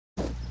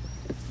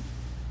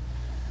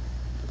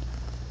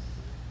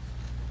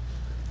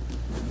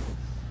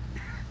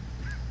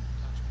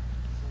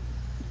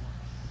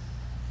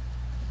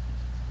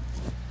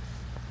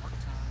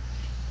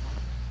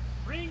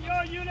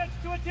Units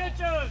to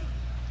attention!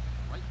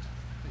 Right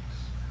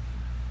face.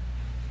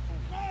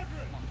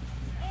 Squadron!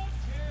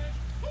 Uncheck!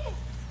 Move!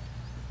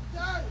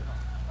 Down!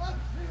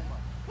 Uncheck!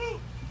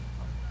 Move!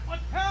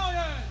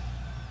 Battalion!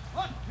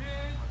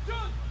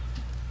 Attention!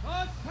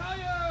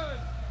 Battalion!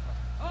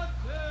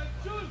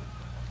 Attention!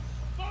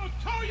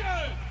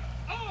 Battalion!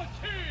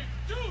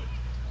 Attention!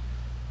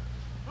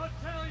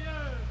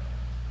 Battalion!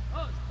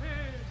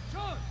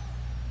 Attention!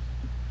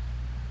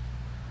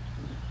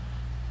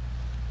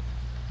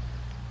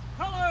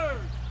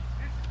 Colors!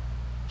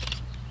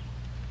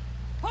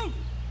 Post!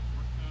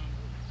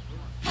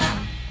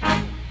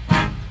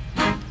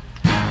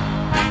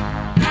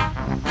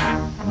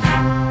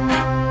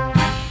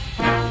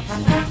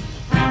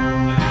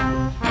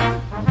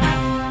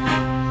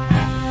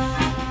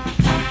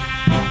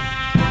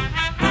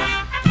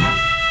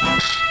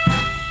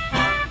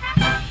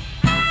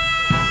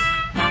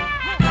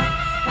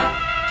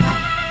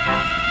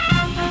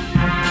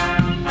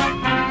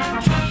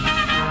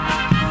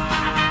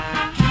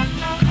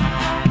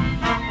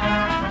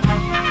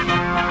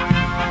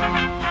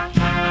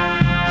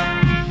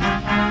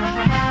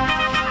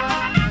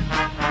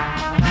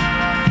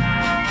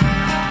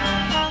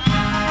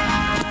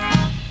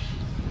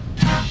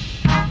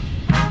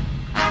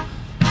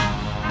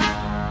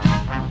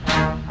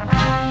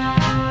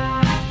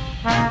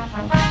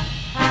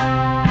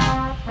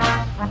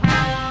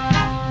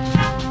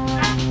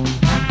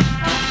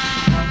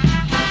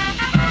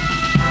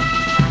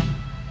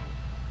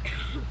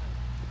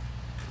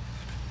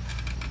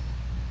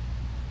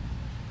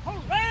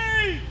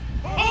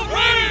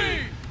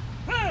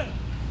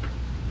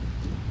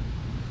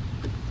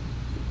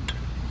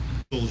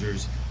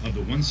 Soldiers of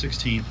the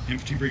 116th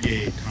Infantry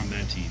Brigade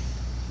Combat Team.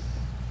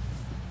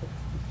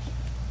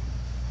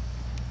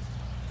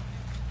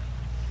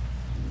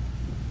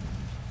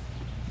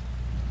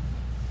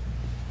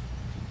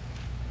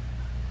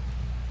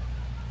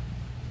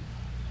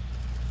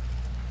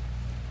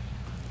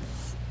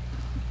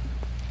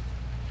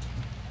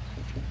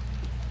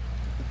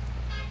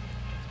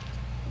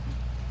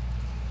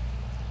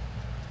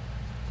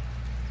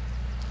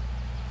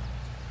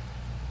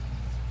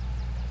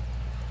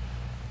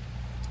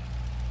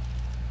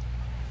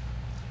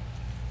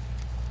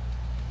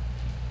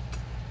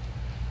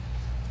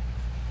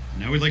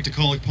 Now we'd like to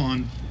call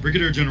upon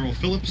Brigadier General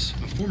Phillips,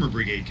 a former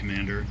brigade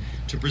commander,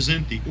 to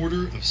present the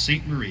Order of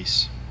St.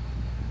 Maurice.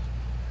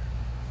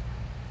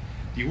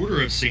 The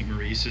Order of St.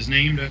 Maurice is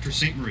named after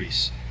St.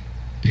 Maurice,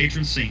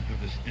 patron saint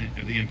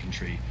of the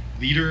infantry,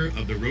 leader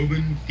of the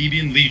Roman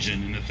Theban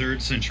Legion in the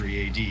 3rd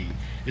century AD.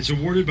 It's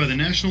awarded by the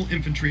National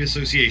Infantry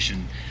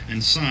Association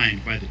and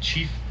signed by the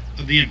Chief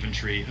of the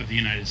Infantry of the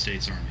United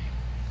States Army.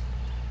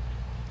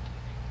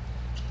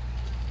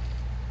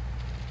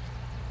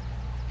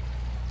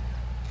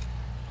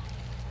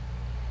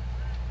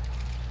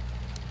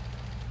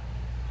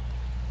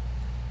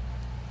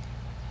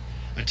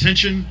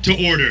 Attention to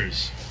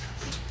orders.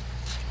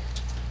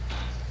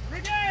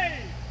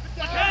 Brigade!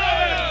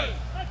 Battalion!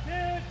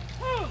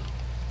 Attention!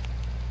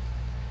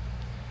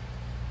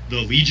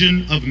 The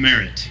Legion of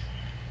Merit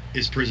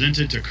is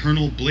presented to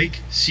Colonel Blake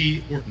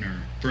C.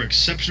 Ortner for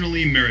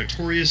exceptionally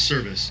meritorious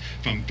service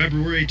from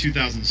February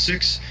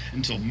 2006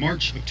 until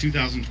March of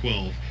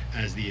 2012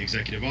 as the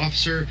Executive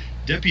Officer,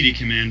 Deputy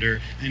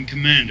Commander, and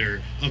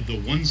Commander of the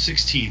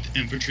 116th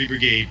Infantry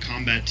Brigade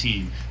Combat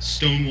Team,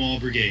 Stonewall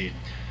Brigade.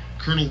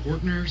 Colonel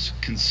Ortner's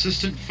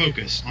consistent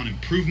focus on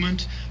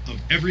improvement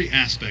of every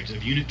aspect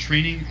of unit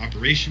training,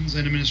 operations,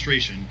 and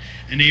administration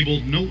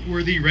enabled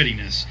noteworthy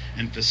readiness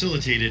and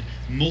facilitated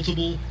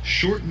multiple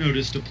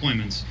short-notice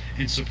deployments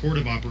in support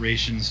of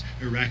operations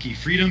Iraqi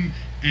Freedom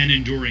and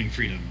Enduring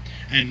Freedom,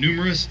 and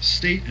numerous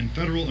state and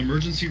federal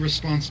emergency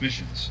response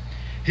missions.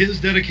 His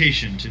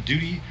dedication to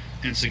duty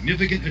and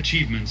significant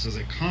achievements as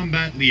a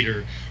combat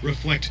leader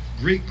reflect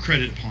great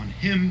credit upon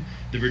him,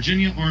 the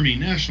Virginia Army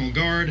National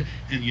Guard,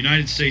 and the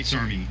United States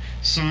Army.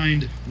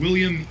 Signed,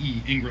 William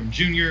E. Ingram,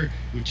 Jr.,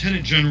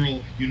 Lieutenant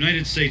General,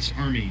 United States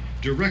Army,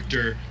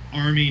 Director,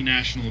 Army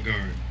National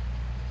Guard.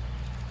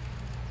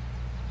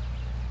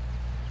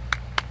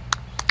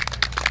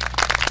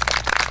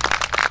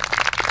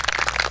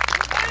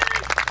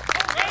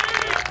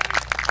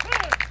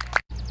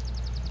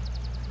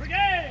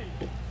 Brigade!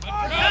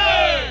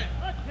 Battalion!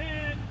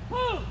 Attention!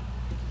 Move!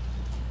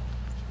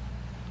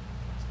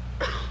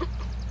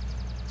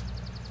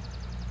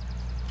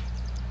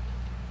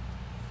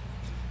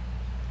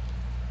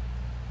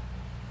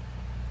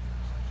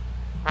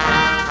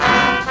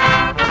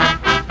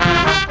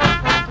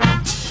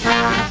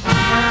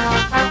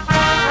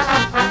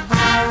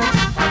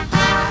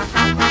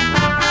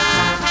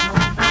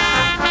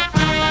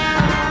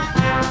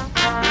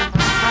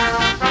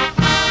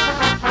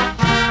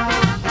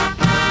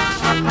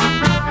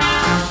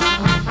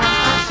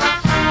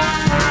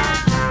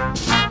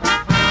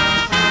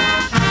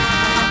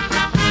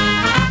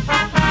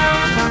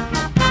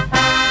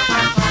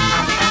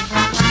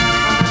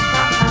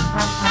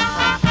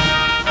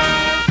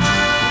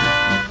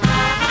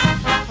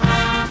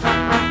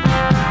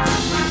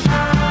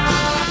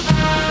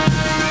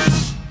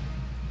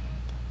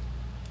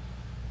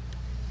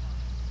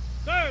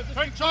 Sir,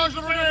 take charge of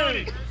the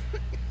brigade.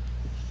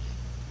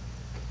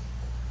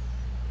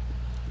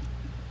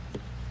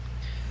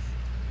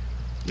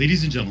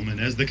 Ladies and gentlemen,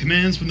 as the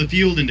commands from the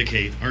field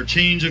indicate, our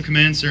change of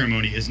command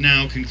ceremony is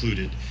now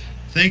concluded.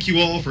 Thank you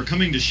all for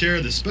coming to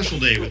share this special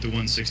day with the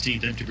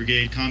 116th Infantry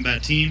Brigade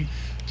Combat Team.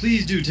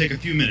 Please do take a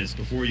few minutes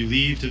before you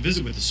leave to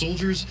visit with the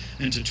soldiers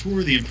and to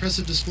tour the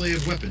impressive display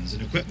of weapons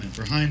and equipment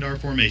behind our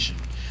formation.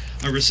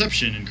 A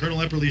reception in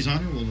Colonel Epperly's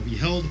honor will be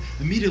held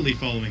immediately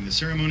following the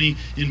ceremony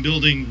in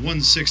Building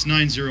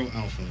 1690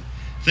 Alpha.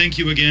 Thank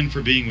you again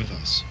for being with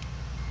us.